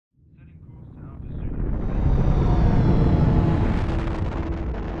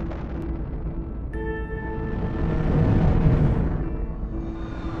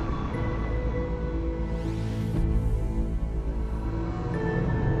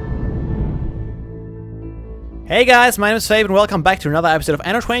Hey guys, my name is Fabe and welcome back to another episode of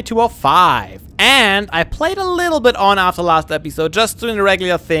Anno 2205. And I played a little bit on after last episode, just doing the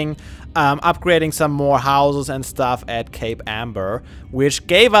regular thing, upgrading some more houses and stuff at Cape Amber, which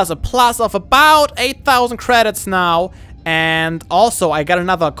gave us a plus of about 8,000 credits now. And also I got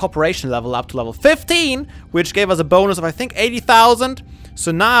another corporation level up to level 15, which gave us a bonus of I think 80,000.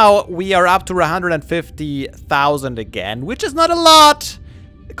 So now we are up to 150,000 again, which is not a lot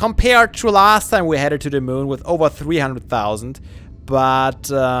compared to last time we headed to the moon with over 300,000. But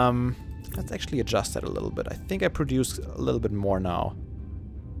let's actually adjust that a little bit. I think I produced a little bit more now.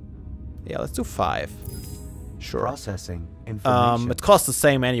 Yeah, let's do 5. Sure. Processing information. It costs the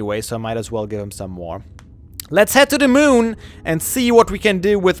same anyway, so I might as well give him some more. Let's head to the moon and see what we can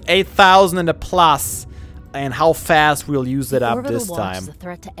do with 8,000 and a plus, and how fast we'll use it up this time. Is a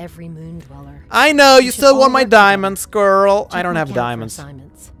threat to every moon dweller. I know, you still want my diamonds, girl. I don't have diamonds.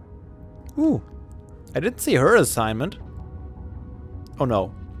 Ooh, I didn't see her assignment. Oh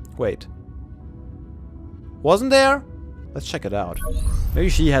no, wait. Wasn't there? Let's check it out. Maybe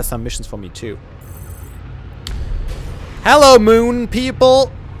she has some missions for me too. Hello, moon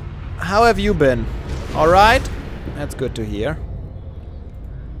people. How have you been? Alright, that's good to hear.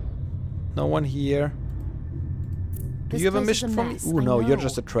 No one here. Do you have a mission for me? Ooh, no, you're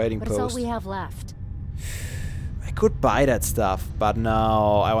just a trading post. That's all we have left. I could buy that stuff, but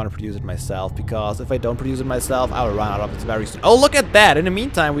no, I want to produce it myself, because if I don't produce it myself, I will run out of it very soon. Oh, look at that! In the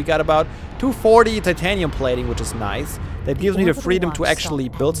meantime, we got about 240 titanium plating, which is nice. That gives me the freedom to actually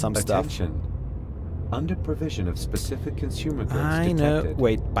build some stuff. Under provision of specific consumer goods I know. detected.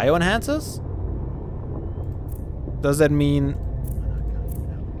 Wait, bioenhancers? Does that mean...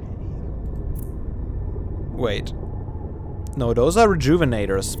 Wait. No, those are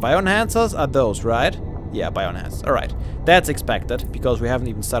rejuvenators. Bioenhancers are those, right? Yeah, bioenhancers. Alright. That's expected, because we haven't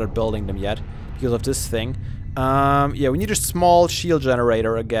even started building them yet, because of this thing. Yeah, we need a small shield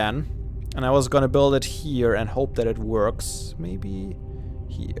generator again. And I was gonna build it here and hope that it works. Maybe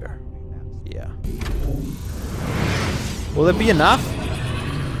here. Yeah. Will it be enough?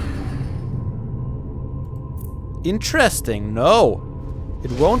 Interesting. No.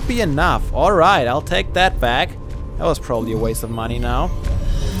 It won't be enough. Alright, I'll take that back. That was probably a waste of money now.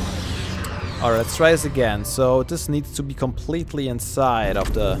 Alright, let's try this again. So this needs to be completely inside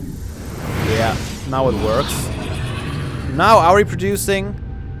of the... Yeah, now it works. Now are we producing...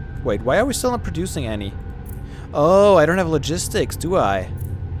 Wait, why are we still not producing any? Oh, I don't have logistics, do I?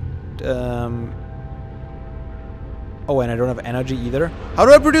 Oh, and I don't have energy either. How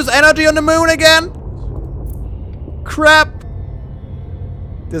do I produce energy on the moon again? Crap!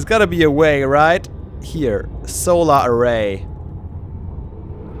 There's gotta be a way, right? Here, solar array.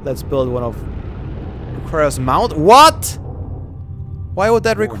 Let's build one of... Requires mount... What?! Why would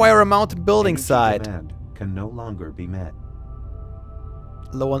that require a mounted building site? Can no longer be met.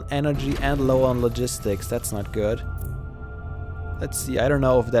 Low on energy and low on logistics. That's not good. Let's see. I don't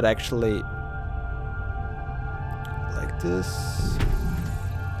know if that actually... Like this.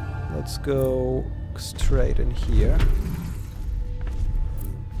 Let's go straight in here.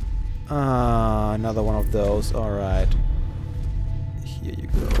 Another one of those. Alright. Here you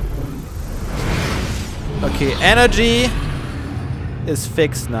go. Okay, energy is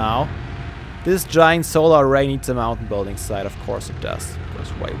fixed now. This giant solar array needs a mountain building site. Of course it does. Because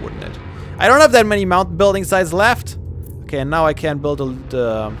why wouldn't it? I don't have that many mountain building sites left. Okay, and now I can build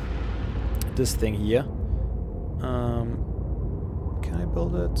this thing here. Can I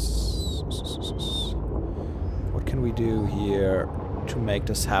build it? What can we do here to make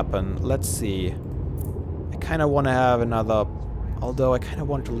this happen? Let's see. I kind of want to have another... Although I kind of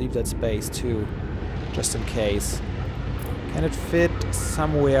want to leave that space too. Just in case. Can it fit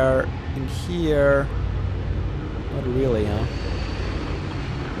somewhere in here? Not really, huh?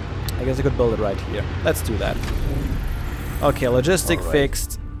 I guess I could build it right here. Let's do that. Okay, logistic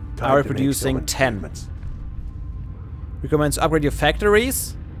fixed. Are we producing 10? Recommends to upgrade your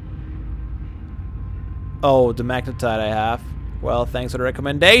factories. Oh, the magnetite I have. Well, thanks for the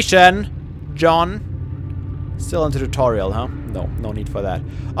recommendation, John. Still in the tutorial, huh? No, no need for that.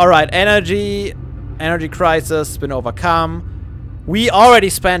 Alright, energy crisis been overcome. We already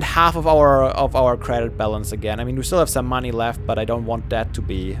spent half of our credit balance again. I mean, we still have some money left, but I don't want that to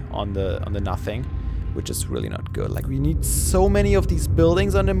be on the nothing, which is really not good. Like, we need so many of these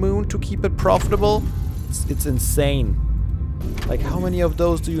buildings on the moon to keep it profitable. It's insane. Like, how many of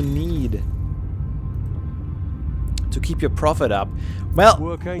those do you need to keep your profit up?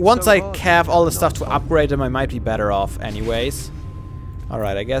 Well, once I have all the stuff to upgrade them, I might be better off anyways.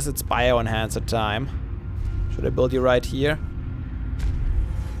 Alright, I guess it's bioenhancer time. Should I build you right here?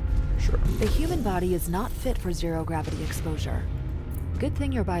 Sure. The human body is not fit for zero gravity exposure. Good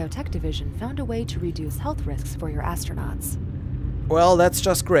thing your biotech division found a way to reduce health risks for your astronauts. Well, that's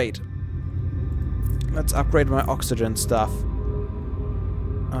just great. Let's upgrade my oxygen stuff.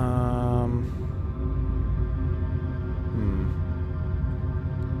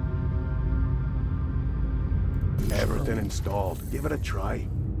 Everything installed. Give it a try.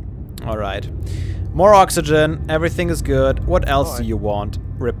 Alright. More oxygen. Everything is good. What else do you want?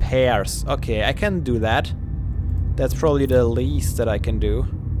 Repairs. Okay, I can do that. That's probably the least that I can do.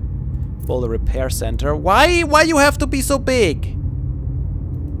 Build a repair center. Why you have to be so big?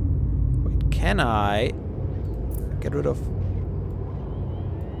 Wait, can I get rid of...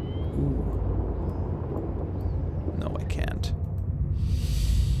 Ooh. No, I can't.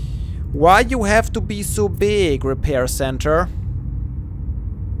 Why you have to be so big, repair center?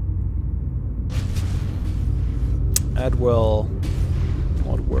 That will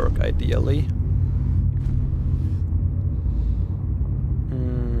not work ideally.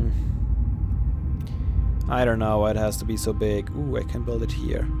 I don't know why it has to be so big. Ooh, I can build it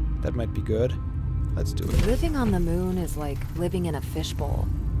here. That might be good. Let's do it. Living on the moon is like living in a fishbowl.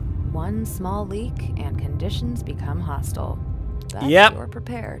 One small leak and conditions become hostile. But you're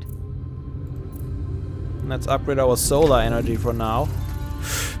prepared. Let's upgrade our solar energy for now.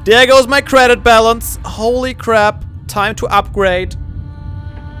 There goes my credit balance. Holy crap. Time to upgrade.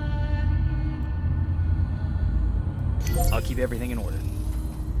 I'll keep everything in order.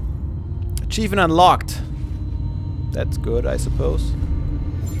 Achievement unlocked. That's good, I suppose.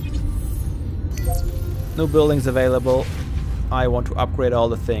 No buildings available. I want to upgrade all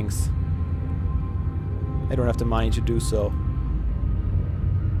the things. I don't have the money to do so.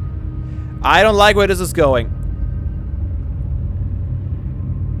 I don't like where this is going.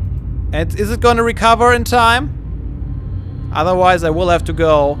 And is it gonna recover in time? Otherwise I will have to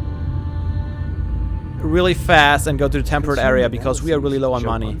go really fast and go to the temperate area because we are really low on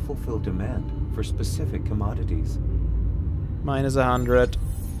money. Unfulfilled demand for specific commodities. Minus 100.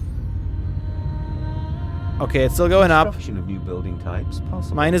 Okay, it's still going up. Construction of new building types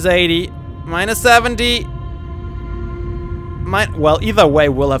possible. Minus 80. Minus 70. Well, either way,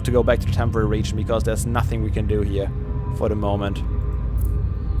 we'll have to go back to the temporary region because there's nothing we can do here for the moment.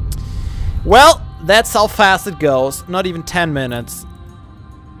 Well, that's how fast it goes. Not even 10 minutes.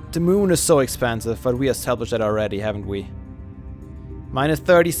 The moon is so expensive, but we established that already, haven't we? Minus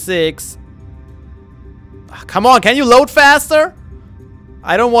 36. Come on, can you load faster?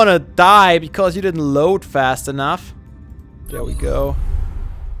 I don't want to die because you didn't load fast enough. There we go.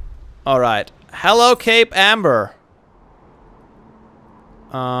 Alright. Hello, Cape Amber.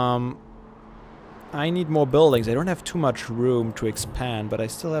 I need more buildings. I don't have too much room to expand, but I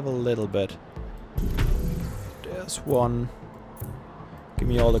still have a little bit. There's one. Give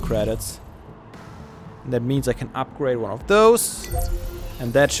me all the credits. And that means I can upgrade one of those.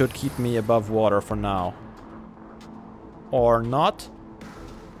 And that should keep me above water for now. Or not.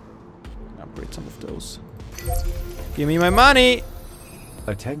 Upgrade some of those. Give me my money!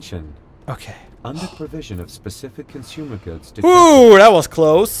 Attention. Okay. Under provision of specific consumer goods. Ooh, that was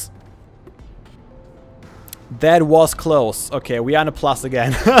close. That was close. Okay, we are in a plus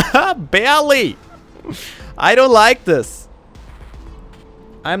again. Barely! I don't like this.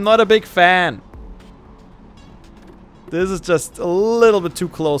 I'm not a big fan. This is just a little bit too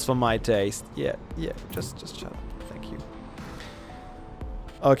close for my taste. Yeah, just shut up. Thank you.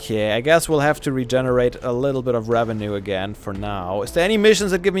 Okay, I guess we'll have to regenerate a little bit of revenue again for now. Is there any missions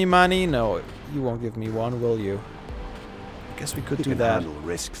that give me money? No, you won't give me one, will you? I guess we could do that. Handle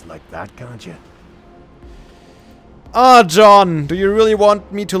risks like that, can't you? Oh, John, do you really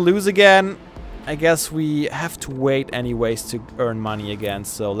want me to lose again? I guess we have to wait anyways to earn money again,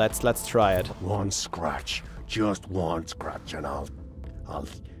 so let's try it. One scratch, just one scratch, and I'll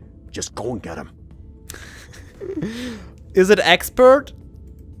just go and get him. Is it expert?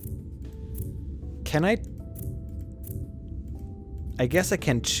 Can I guess I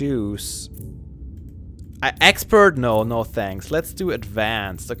can choose. Expert? No thanks. Let's do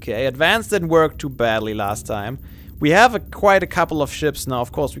advanced. Okay, advanced didn't work too badly last time. We have quite a couple of ships now.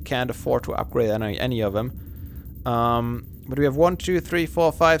 Of course, we can't afford to upgrade any of them. But we have 1, 2, 3,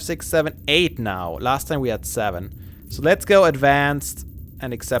 4, 5, 6, 7, 8 now. Last time we had 7. So let's go advanced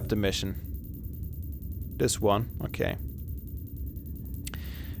and accept the mission. This one, okay.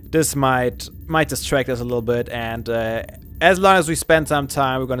 This might distract us a little bit, and as long as we spend some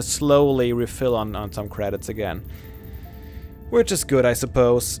time, we're gonna slowly refill on some credits again. Which is good, I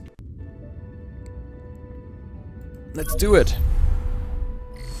suppose. Let's do it.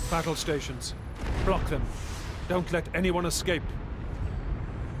 Battle stations. Block them. Don't let anyone escape.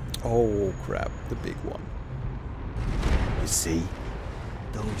 Oh crap, the big one. You see?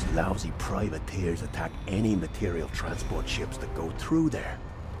 Those lousy privateers attack any material transport ships that go through there.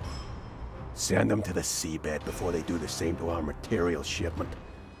 Send them to the seabed before they do the same to our material shipment.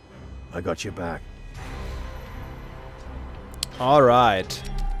 I got your back. Alright.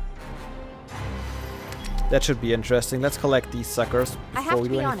 That should be interesting. Let's collect these suckers before we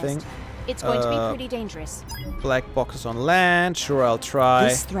do anything. Honest. It's going to be pretty dangerous. Black boxes on land. Sure, I'll try.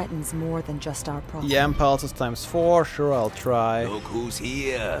 This threatens more than just our profit. EM pulses ×4. Sure, I'll try. Look who's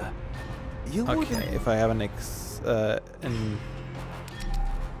here. You Okay, if I have an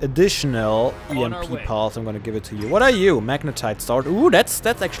additional EMP pulse, I'm gonna give it to you. What are you? Magnetite sword. Ooh, that's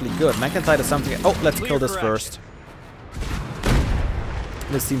actually good. Magnetite is something. Oh, let's kill this first.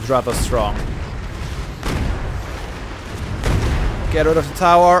 This seems rather strong. Get rid of the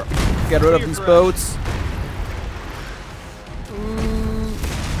tower. Get rid of these boats.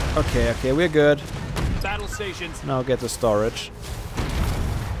 Okay, we're good. Battle stations. Now get the storage.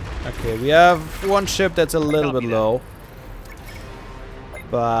 Okay, we have one ship that's a little bit low.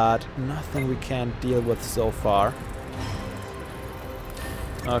 But nothing we can't deal with so far.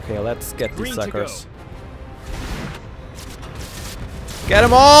 Okay, let's get these suckers. Get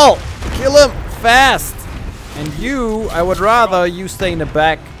them all! Kill them fast! And you, I would rather you stay in the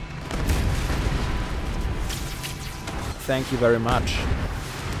back. Thank you very much.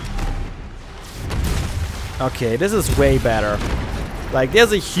 Okay, this is way better. Like,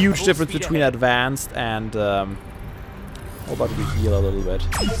 there's a huge difference between advanced and... how about we heal a little bit?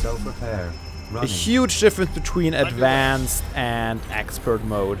 Self-repair. A huge difference between advanced and expert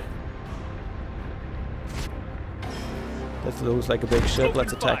mode. This looks like a big ship.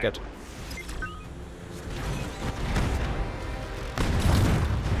 Let's attack it.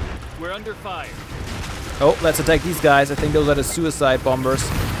 We're under fire. Oh, let's attack these guys. I think those are the suicide bombers.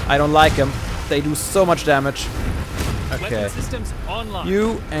 I don't like them. They do so much damage. Okay. Systems online.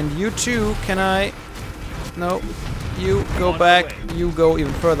 You and you too. Can I? No. You go back. You go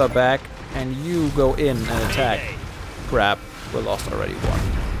even further back. And you go in and attack. Crap. We lost already one.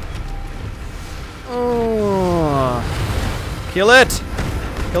 Oh. Kill it.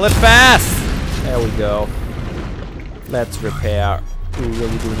 Kill it fast. There we go. Let's repair. We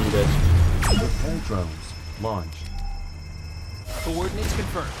really do need it. Repair drones. Launch. Coordinates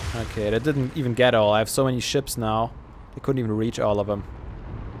confirmed. Okay, that didn't even get all. I have so many ships now. They couldn't even reach all of them.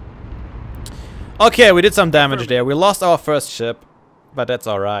 Okay, we did some damage there. We lost our first ship, but that's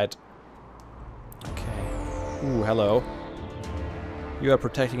alright. Okay. Ooh, hello. You are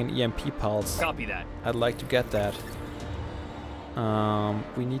protecting an EMP pulse. Copy that. I'd like to get that.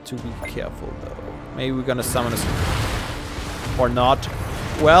 We need to be careful though. Maybe we're gonna summon us or not.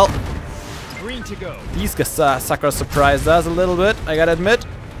 Well, Green to go. These suckers surprised us a little bit, I gotta admit.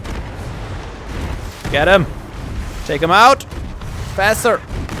 Get him. Take him out. Faster.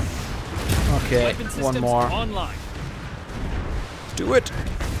 Okay, one more. Online. Do it.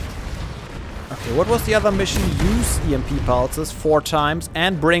 Okay, what was the other mission? Use EMP pulses 4 times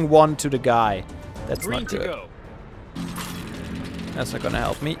and bring one to the guy. That's Green not to good. go. That's not gonna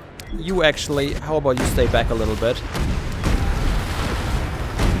help me. You actually, how about you stay back a little bit?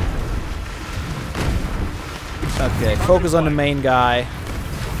 Okay, focus on the main guy.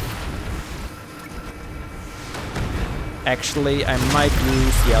 Actually, I might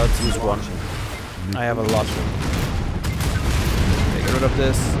use... Yeah, let's use one. I have a lot. Okay, get rid of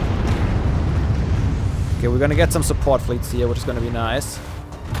this. Okay, we're gonna get some support fleets here, which is gonna be nice.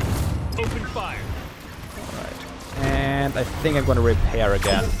 Open fire. Alright. And I think I'm gonna repair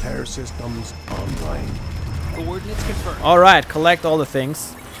again. Repair systems online. Coordinates confirmed. Alright, collect all the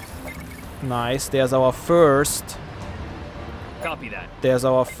things. Nice. There's our first... Copy that. There's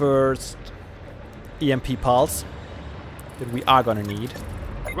our first EMP pulse that we are gonna need.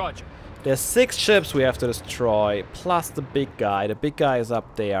 Roger. There's 6 ships we have to destroy, plus the big guy. The big guy is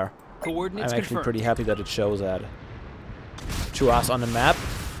up there. Coordinates I'm actually confirmed. pretty happy that it shows that to us on the map.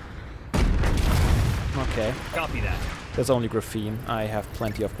 Okay. Copy that. There's only graphene. I have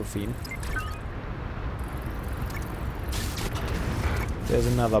plenty of graphene. There's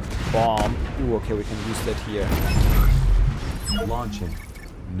another bomb. Ooh, okay, we can use that here. Launching.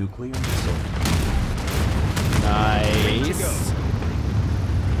 Nuclear missile. Nice.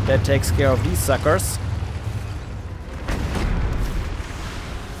 That takes care of these suckers.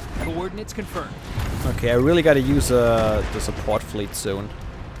 Coordinates confirmed. Okay, I really gotta use the support fleet soon.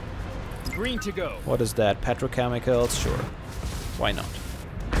 Green to go. What is that? Petrochemicals? Sure. Why not?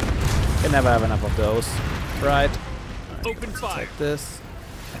 Can never have enough of those. Right. Open fire. Take this.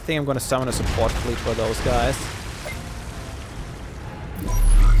 I think I'm gonna summon a support fleet for those guys.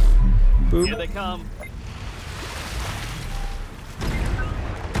 Boop. Here they come.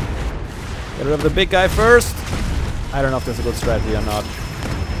 Get rid of the big guy first. I don't know if that's a good strategy or not.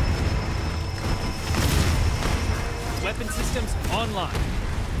 Weapon systems online.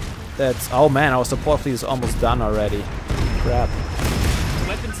 That's... Oh man, our support fleet is almost done already. Crap.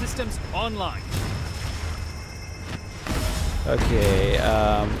 Weapon systems online. Okay,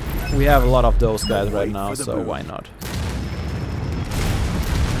 we have a lot of those guys right now, so why not?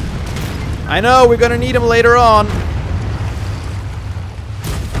 I know, we're gonna need them later on.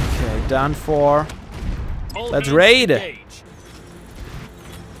 Okay, done for. Let's raid!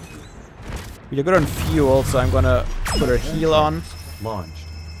 We're good on fuel, so I'm gonna put our heal on. Launched.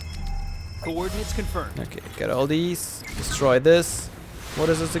 Coordinates confirmed. Okay, get all these. Destroy this. What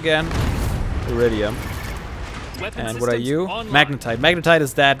is this again? Iridium. Weapon And what are systems you? online. Magnetite. Magnetite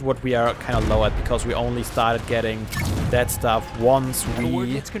is that what we are kind of low at because we only started getting that stuff once we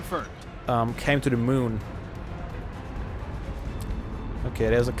Coordinates confirmed. came to the moon. Okay,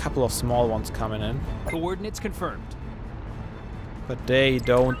 there's a couple of small ones coming in. Coordinates confirmed. But they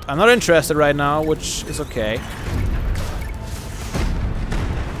don't... I'm not interested right now, which is okay.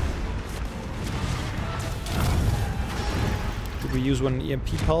 Did we use one EMP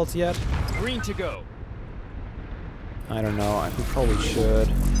pulse yet? Green to go. I don't know, we probably should.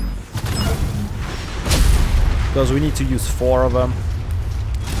 Because we need to use 4 of them.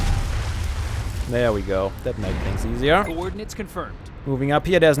 There we go, that makes things easier. Coordinates confirmed. Moving up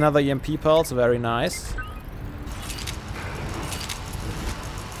here, there's another EMP pulse, very nice.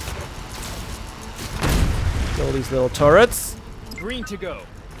 Kill these little turrets. Green to go.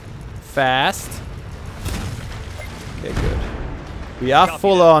 Fast. Okay, good. We are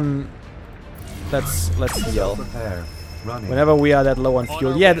full on... Let's heal. Prepare. Running. Whenever we are that low on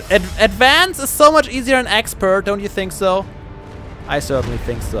fuel. Yeah, advance is so much easier than expert, don't you think so? I certainly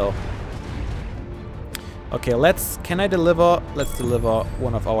think so. Okay, can I deliver? Let's deliver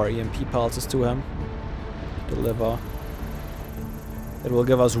one of our EMP pulses to him. Deliver. It will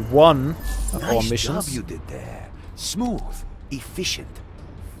give us one of our missions. Job you did there. Smooth, efficient.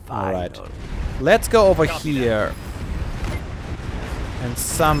 Alright. Final. Let's go over here and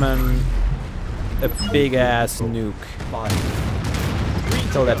summon a big ass nuke.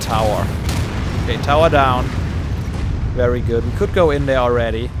 Kill that tower. Okay, tower down. Very good. We could go in there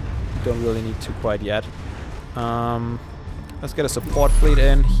already. Don't really need to quite yet. Let's get a support fleet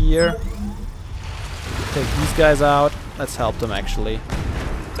in here. Take these guys out. Let's help them actually.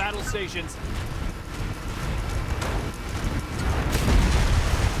 Battle stations.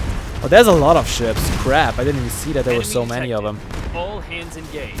 Oh, there's a lot of ships. Crap, I didn't even see that there were so many of them. All hands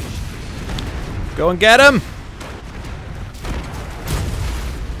engaged. Go and get him!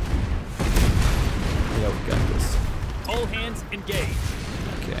 Yeah, we got this. All hands engaged.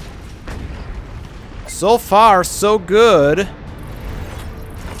 Okay. So far, so good.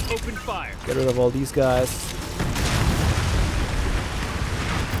 Open fire. Get rid of all these guys.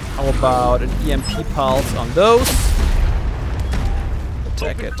 How about an EMP pulse on those?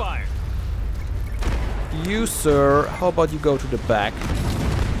 Attack Open it. fire. You, sir, how about you go to the back?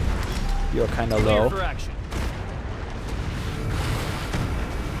 You're kind of Clear low. for action.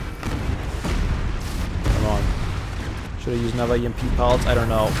 Come on. Should I use another EMP pulse? I don't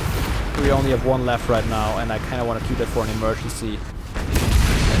know. We only have one left right now, and I kind of want to keep that for an emergency.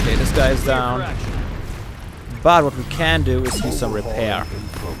 Okay, this guy is Clear for down. action. But what we can do is use some repair.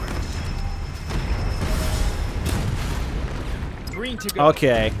 Green to go.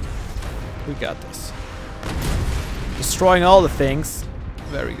 Okay. We got this. Destroying all the things.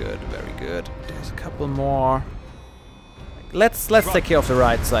 Very good, very good. There's a couple more. Let's take care of the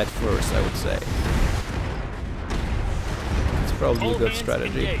right side first, I would say. It's probably a good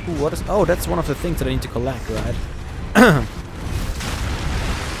strategy. Ooh, what is... Oh, that's one of the things that I need to collect, right?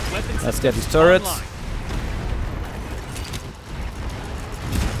 Let's get these turrets. Online.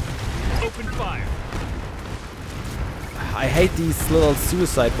 Open fire. I hate these little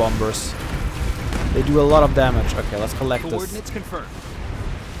suicide bombers. They do a lot of damage. Okay, let's collect this. Coordinates confirmed.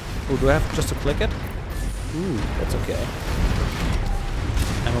 Ooh, do I have just to click it? Ooh, that's okay.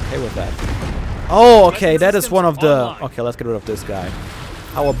 I'm okay with that. Oh, okay, that is one of the... Online. Okay, let's get rid of this guy.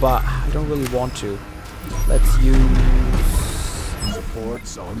 How about... I don't really want to. Let's use...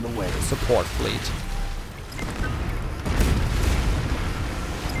 Support's on the way. Support fleet.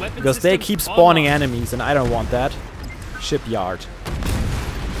 Weapon Because they systems keep spawning online. enemies and I don't want that. Shipyard.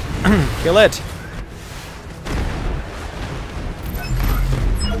 Kill it.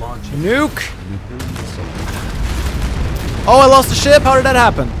 Nuke! Oh, I lost the ship? How did that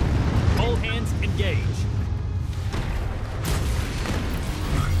happen? All hands engage.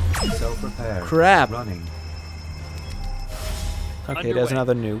 Self-repair. Crap. Running. Okay, there's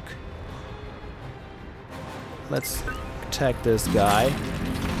another nuke. Let's attack this guy.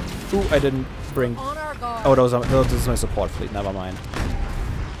 Ooh, I didn't bring... Oh, this is my support fleet. Never mind.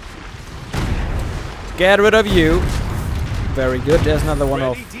 Get rid of you. Very good. There's another one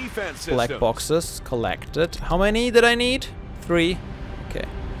of black boxes collected. How many did I need? 3. Okay.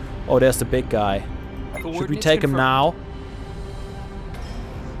 Oh, there's the big guy. Should we take him now?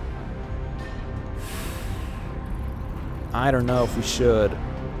 I don't know if we should.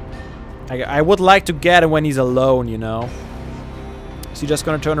 I would like to get him when he's alone, you know. Is he just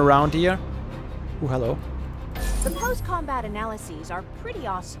gonna turn around here? Ooh, hello. The post-combat analyses are pretty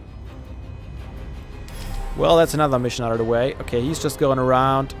awesome. Well, that's another mission out of the way. Okay, he's just going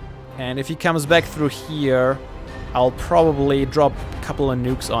around. And if he comes back through here, I'll probably drop a couple of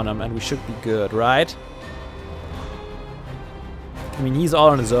nukes on him and we should be good, right? I mean, he's all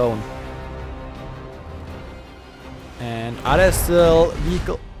on his own. And are there still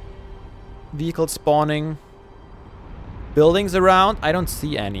vehicle spawning buildings around? I don't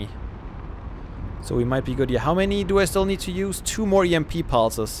see any. So we might be good here. How many do I still need to use? 2 more EMP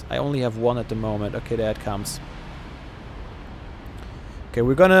pulses. I only have 1 at the moment. Okay, there it comes. Okay,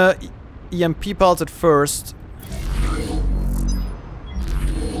 we're gonna EMP pulse it first.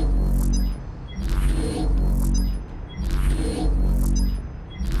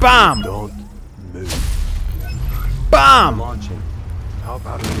 Bam! Don't move. Bam! Launching. How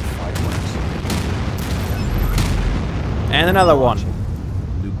about a little fireworks? And another one.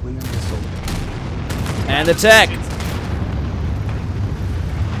 Nuclear missile. And attack!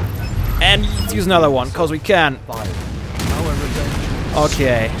 And let's use another one, cause we can.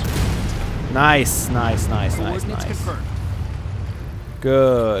 Okay. Nice, nice, nice, nice, nice.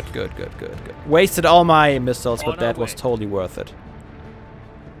 Good, good, good, good, good. Wasted all my missiles, but that was totally worth it.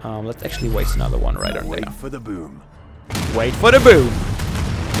 Let's actually waste another one right on there. Wait for the boom. Wait for the boom!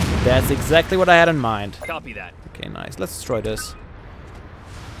 That's exactly what I had in mind. Copy that. Okay, nice. Let's destroy this.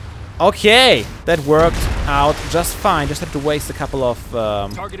 Okay, that worked out just fine. Just had to waste a couple of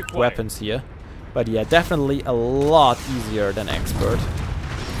weapons here. But yeah, definitely a lot easier than Expert.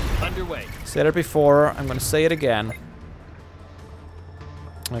 Underway. Said it before, I'm gonna say it again.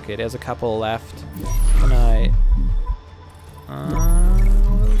 Okay, there's a couple left. Can I... a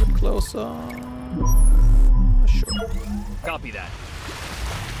little bit closer? Sure. Copy that.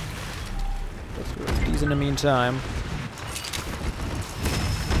 Let's go with these in the meantime.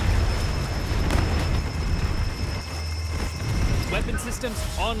 Weapon systems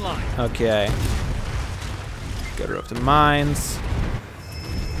online. Okay. Get rid of the mines.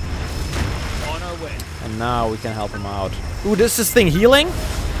 On our way. And now we can help him out. Ooh, this is thing healing?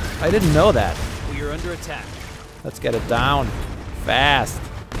 I didn't know that. We are under attack. Let's get it down. Fast.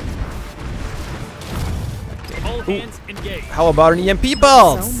 Okay. All Ooh. hands engaged. How about an EMP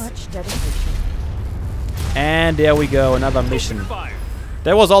pulse? So much dedication. And there we go, another mission. Open fire.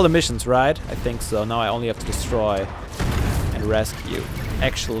 That was all the missions, right? I think so. Now I only have to destroy and rescue.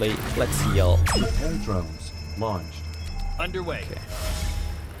 Actually, let's heal. Repair drones launched. Underway. Okay.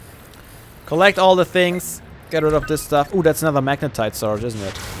 Collect all the things. Get rid of this stuff. Ooh, that's another magnetite storage, isn't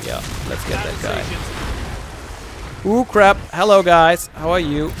it? Yeah, let's get that guy. Stations. Ooh, crap. Hello, guys. How are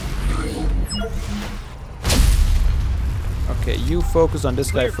you? Okay, you focus on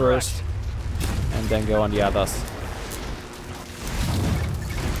this guy first. And then go on the others.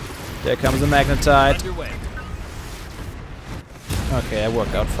 There comes the magnetite. Underway. Okay, that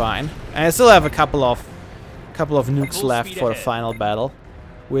worked out fine. And I still have a couple of nukes Full left speed for the ahead. final battle.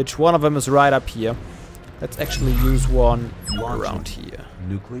 Which one of them is right up here. Let's actually use one around here.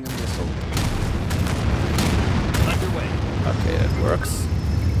 Nuclear missile. Underway. Okay, that works.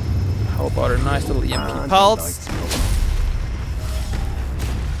 How about a nice little EMP pulse?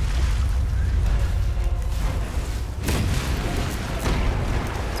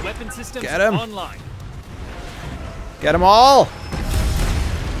 Weapon systems Get him. online. Get them all!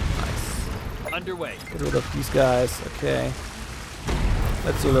 Nice. Underway. Get rid of these guys. Okay.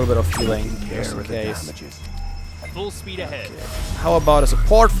 Let's do a little bit of healing, just in case. Full speed ahead. How about a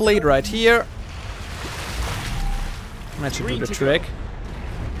support fleet right here? That should do the trick.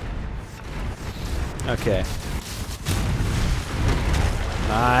 Okay.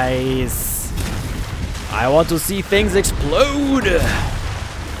 Nice. I want to see things explode.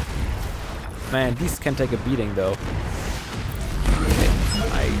 Man, these can take a beating though. Okay.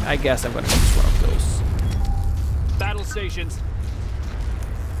 I guess I'm gonna use one of those. Battle stations.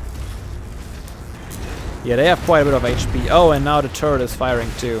 Yeah, they have quite a bit of HP. Oh, and now the turret is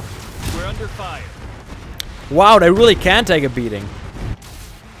firing too. We're under fire. Wow, they really can take a beating.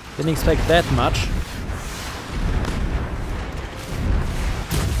 Didn't expect that much.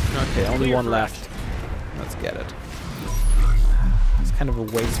 Okay, only one left. Let's get it. It's kind of a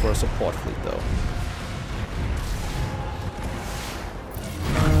waste for a support fleet, though.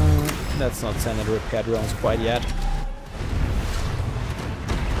 Let's not send in repair drones quite yet.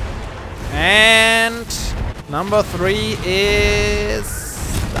 And number 3 is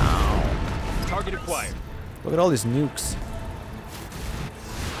down. Target acquired. Look at all these nukes.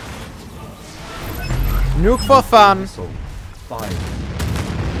 Nuke for fun.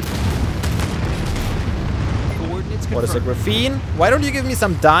 Coordinates What is a confirmed. graphene? Why don't you give me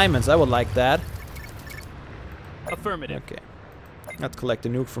some diamonds? I would like that. Affirmative. Okay. Let's collect the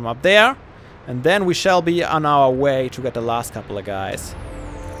nuke from up there. And then we shall be on our way to get the last couple of guys.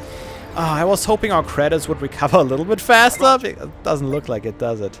 I was hoping our credits would recover a little bit faster. It doesn't look like it,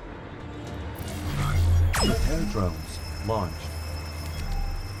 does it? Repair drones launched.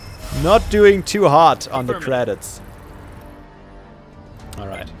 Not doing too hot on the credits.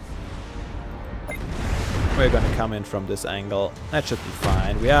 Alright. We're gonna come in from this angle. That should be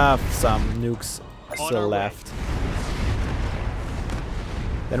fine. We have some nukes still left.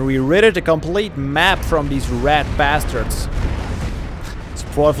 Then we ridded a complete map from these rat bastards.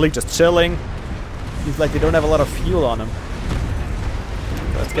 Support fleet just chilling. Seems like they don't have a lot of fuel on them.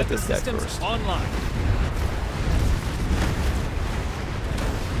 Let's get this guy first. Online.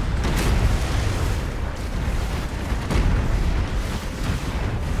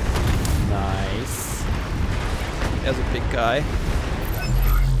 Nice. There's a big guy.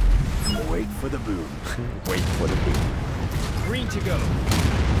 Wait for the boom. Wait for the boom. Green to go.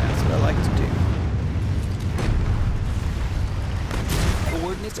 That's what I like to do.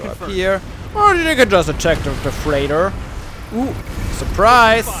 Coordinates Go up confirmed. here. Or you can just attack the freighter. Ooh,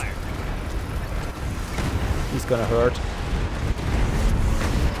 surprise! Fire. He's gonna hurt.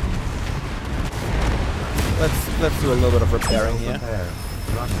 Let's do a little bit of repairing here. Repair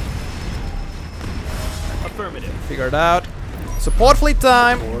running. Affirmative. Figure it out. Support fleet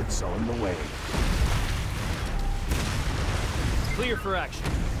time! Ports on the way. Clear for action.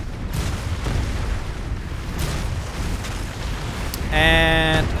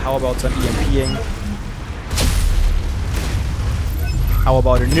 And how about some EMPing? How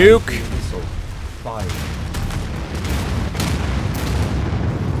about a nuke? Missile fired.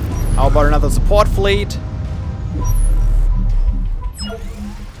 How about another support fleet?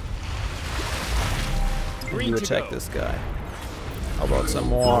 Green You to attack go. this guy. How about some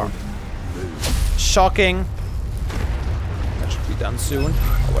more shocking? That should be done soon.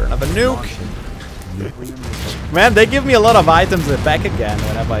 How about another nuke? Nuclear missile Man, they give me a lot of items back again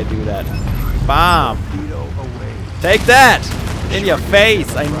whenever I do that. Bam! Torpedo away. Take that! In your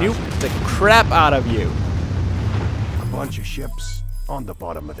face! I nuked the crap out of you. A bunch of ships on the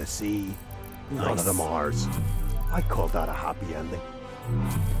bottom of the sea. None of them ours. I call that a happy ending.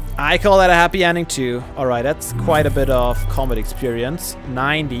 I call that a happy ending too. Alright, that's quite a bit of combat experience.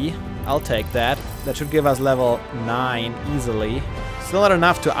 90. I'll take that. That should give us level 9 easily. Still not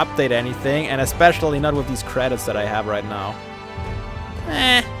enough to update anything, and especially not with these credits that I have right now.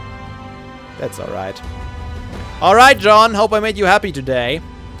 That's alright. Alright, John. Hope I made you happy today.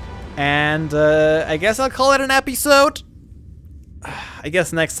 And I guess I'll call it an episode. I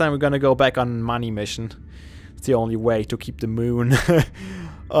guess next time we're gonna go back on money mission. It's the only way to keep the moon.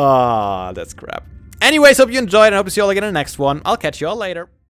 Ah, that's crap. Anyways, hope you enjoyed and I hope to see you all again in the next one. I'll catch you all later.